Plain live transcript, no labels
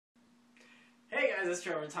guys, it's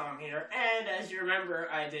Trevor Tom here, and as you remember,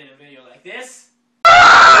 I did a video like this, and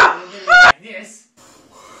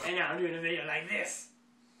now I'm doing a video like this.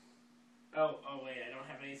 Oh wait, I don't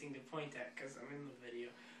have anything to point at because I'm in the video.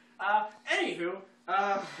 Anywho,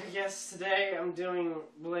 I guess today I'm doing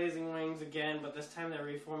Blazing Wings again, but this time they're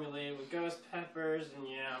reformulated with ghost peppers, and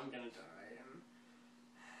yeah, I'm gonna die.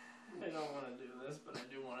 And I don't want to do this, but I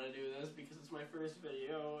do want to do this because it's my first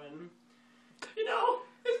video, and you know,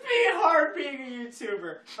 it's being hard being a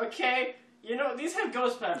YouTuber, okay? You know, these have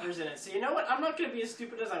ghost peppers in it, so you know what? I'm not going to be as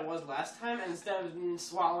stupid as I was last time, and instead of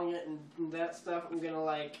swallowing it and that stuff, I'm going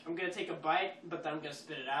to take a bite, but then I'm going to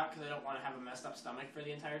spit it out, because I don't want to have a messed up stomach for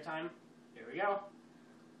the entire time. Here we go.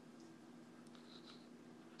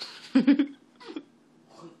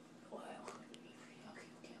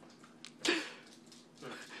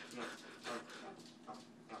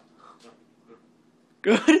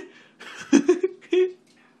 Good?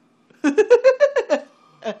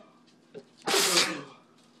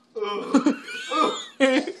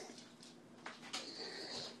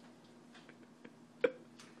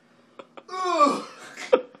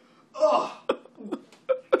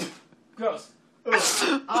 Gross.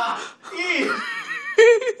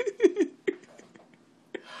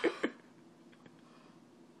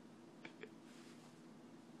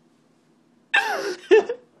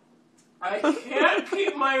 I can't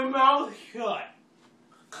keep my mouth shut.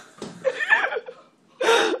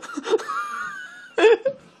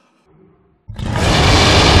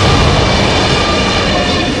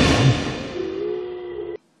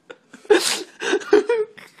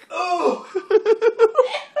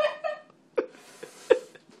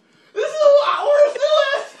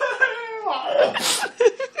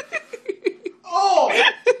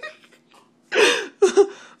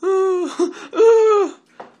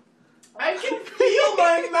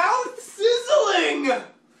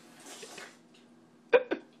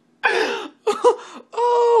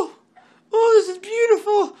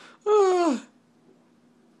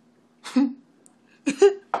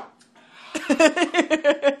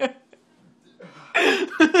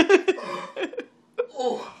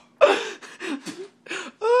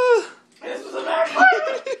 This was a bad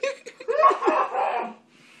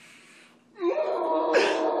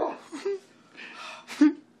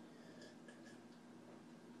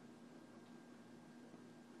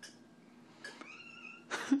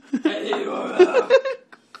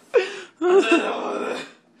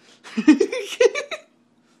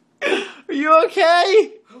Are you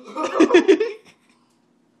okay?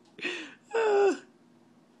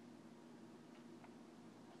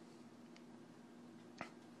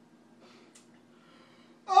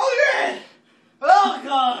 Okay. Oh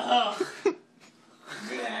God.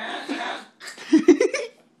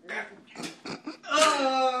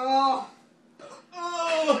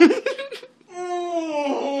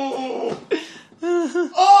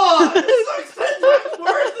 This sucks 10 times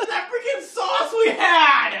worse than that freaking sauce we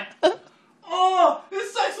had! Oh,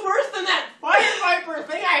 this sucks worse than that Fire Viper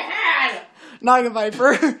thing I had! Naga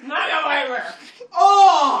Viper. Naga Viper!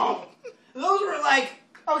 Oh! Those were like,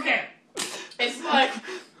 okay, it's like,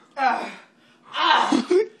 that's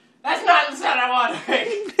not the sound I want to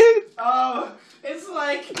make. It's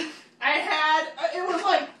like, it was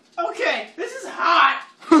like, okay, this is hot.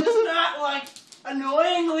 It's not like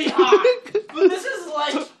annoyingly hot, but this is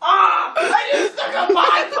like, I just stuck a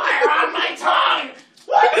bonfire on my tongue!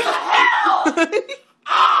 What the hell?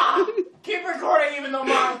 Keep recording even though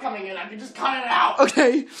Mom's coming in. I can just cut it out.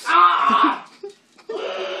 Okay.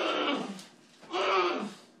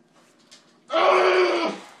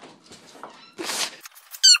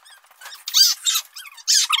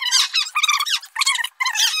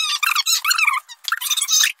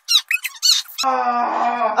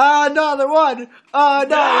 Another one.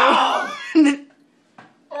 Another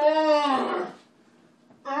one.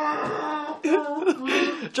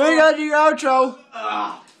 Drink out your outro.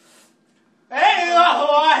 Hey,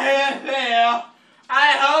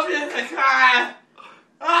 I hope you can cry.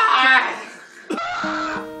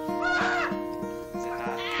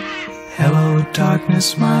 Hello,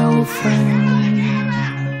 darkness, my old friend.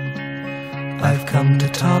 I've come to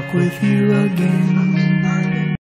talk with you again.